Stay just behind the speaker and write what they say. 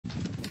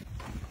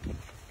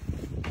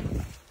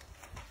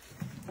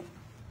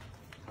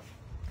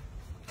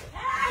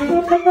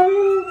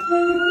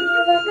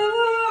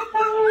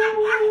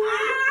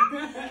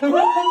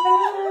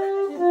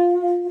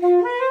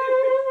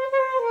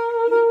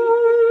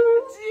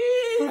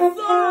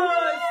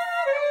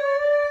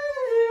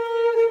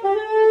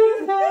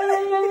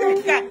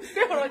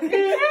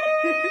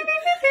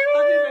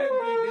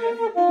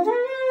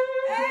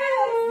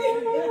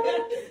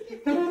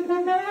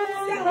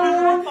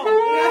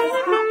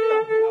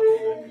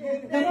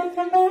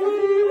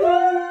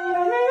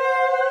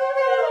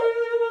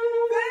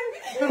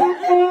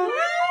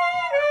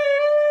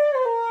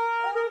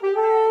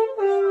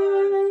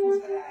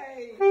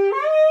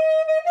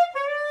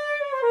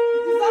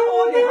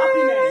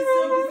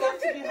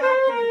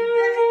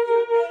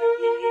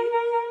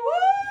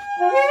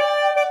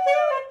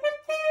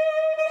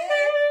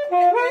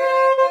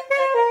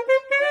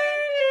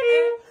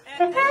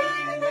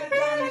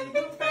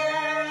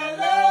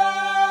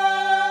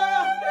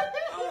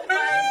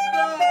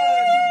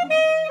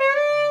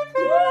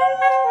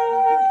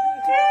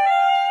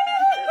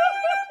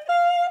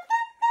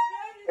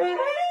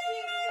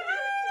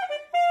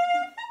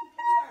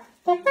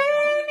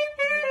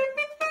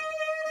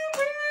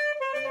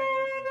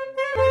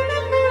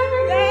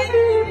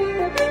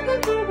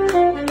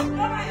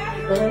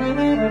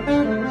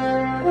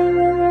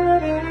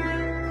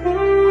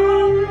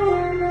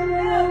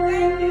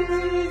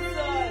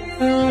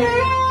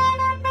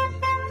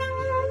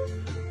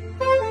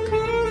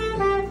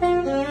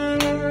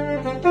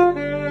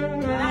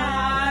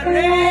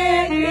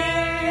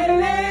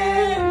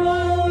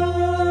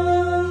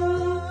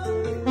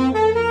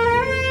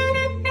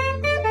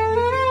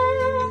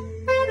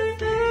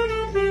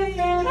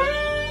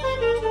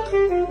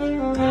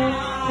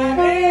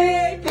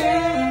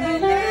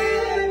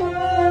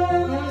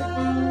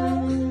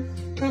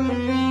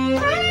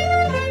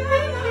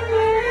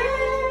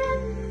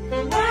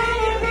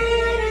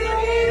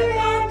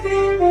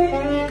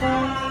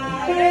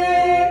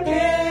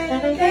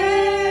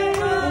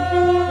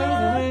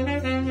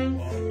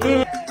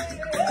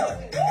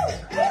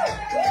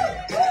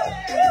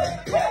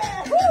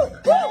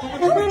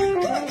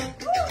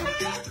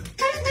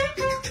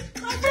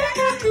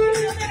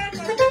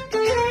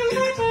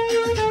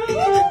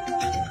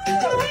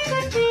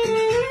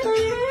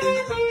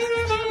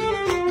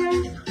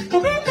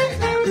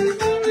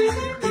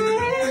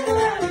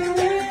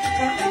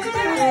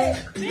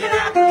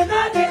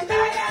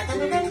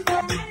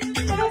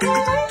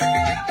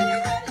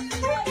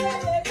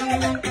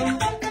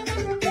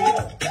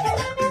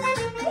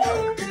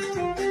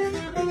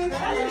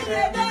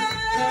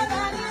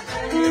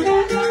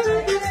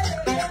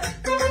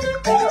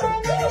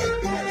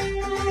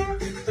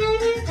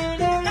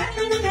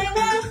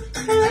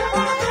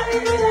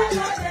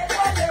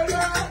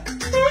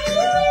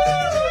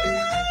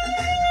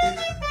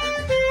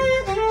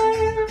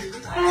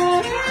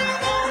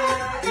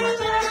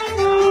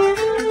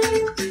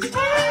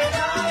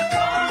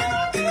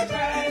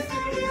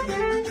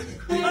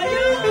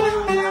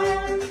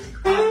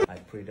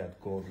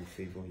God will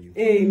favor you.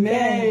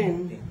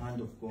 Amen. The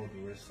hand of God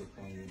will rest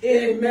upon you.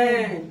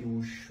 Amen. He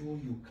will show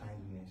you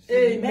kindness.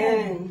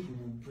 Amen. He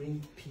will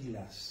bring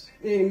pillars.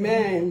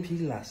 Amen.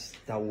 Pillars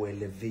that will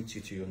elevate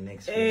you to your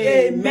next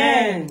phase.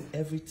 Amen.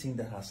 Everything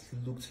that has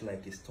looked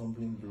like a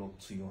stumbling block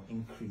to your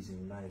increase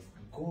in life,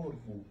 God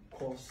will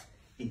cause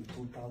a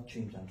total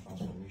change and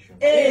transformation.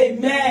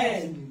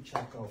 Amen. In new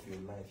chapter of your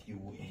life, you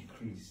will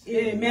increase.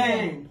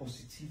 Amen.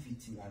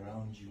 Positivity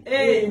around you.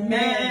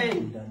 Amen.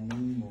 In the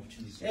name of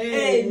Jesus.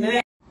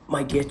 Amen.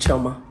 My dear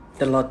Chioma,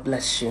 the Lord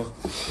bless you.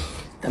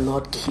 The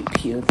Lord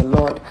keep you. The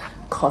Lord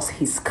cause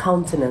his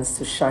countenance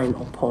to shine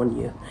upon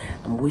you.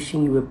 I'm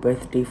wishing you a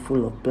birthday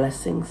full of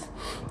blessings,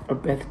 a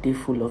birthday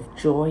full of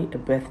joy, a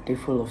birthday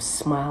full of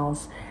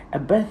smiles, a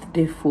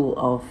birthday full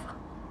of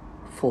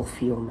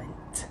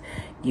fulfillment.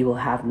 You will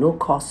have no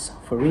cause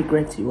for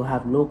regret. You will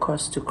have no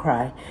cause to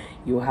cry.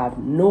 You will have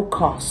no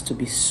cause to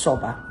be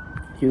sober.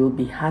 You will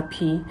be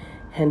happy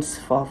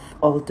henceforth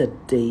all the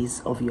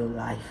days of your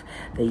life.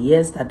 The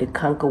years that the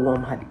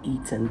cankerworm had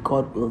eaten,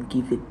 God will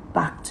give it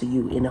back to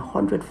you in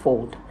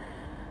 100-fold.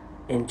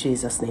 In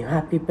Jesus' name,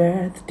 happy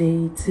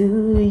birthday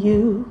to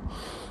you.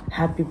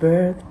 Happy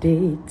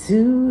birthday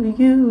to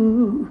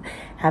you.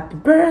 Happy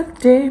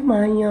birthday,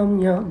 my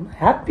yum yum.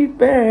 Happy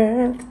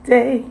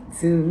birthday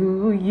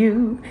to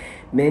you.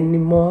 Many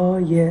more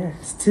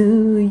years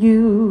to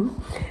you.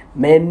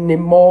 Many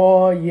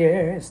more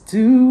years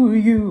to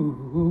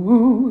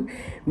you.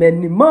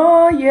 Many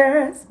more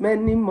years,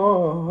 many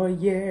more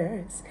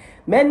years.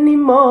 Many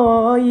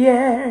more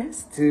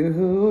years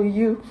to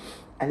you.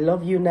 I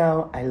love you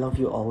now. I love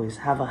you always.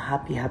 Have a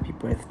happy, happy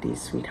birthday,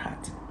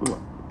 sweetheart.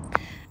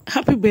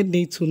 Happy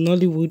birthday to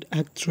Nollywood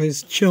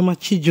actress Chioma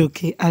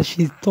Chijoke as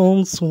she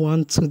turns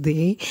 1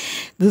 today.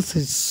 This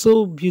is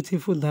so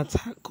beautiful that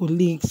her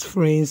colleagues,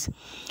 friends,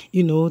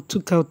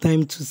 took out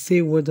time to say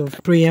a word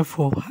of prayer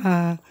for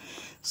her,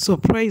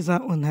 surprise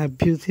her on her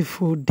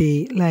beautiful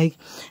day. Like,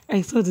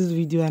 I saw this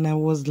video and I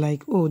was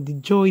like, oh, the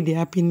joy, the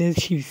happiness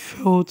she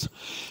felt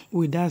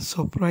with that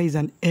surprise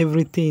and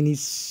everything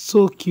is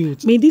so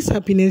cute. May this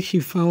happiness she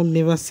found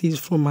never cease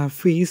from her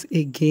face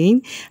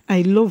again.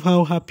 I love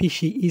how happy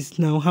she is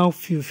now, how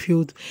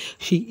fulfilled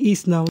she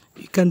is now.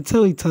 You can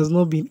tell it has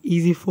not been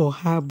easy for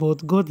her,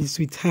 but God is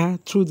with her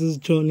through this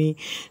journey,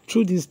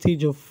 through this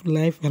stage of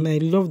life, and I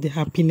love the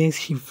happiness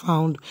she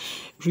found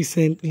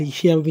recently.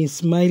 She has been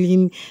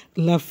smiling,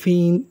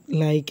 laughing,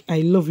 like, I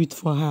love it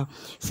for her.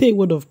 Say a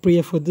word of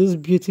prayer for this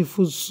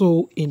beautiful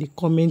soul in the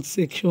comment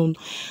section.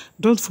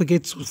 Don't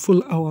forget to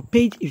follow our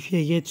page if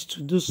you're yet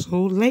to do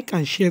so. Like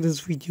and share this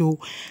video,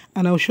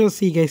 and I'll sure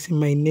see you guys in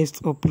my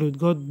next upload.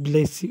 God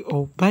bless you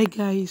all. Bye,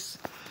 guys.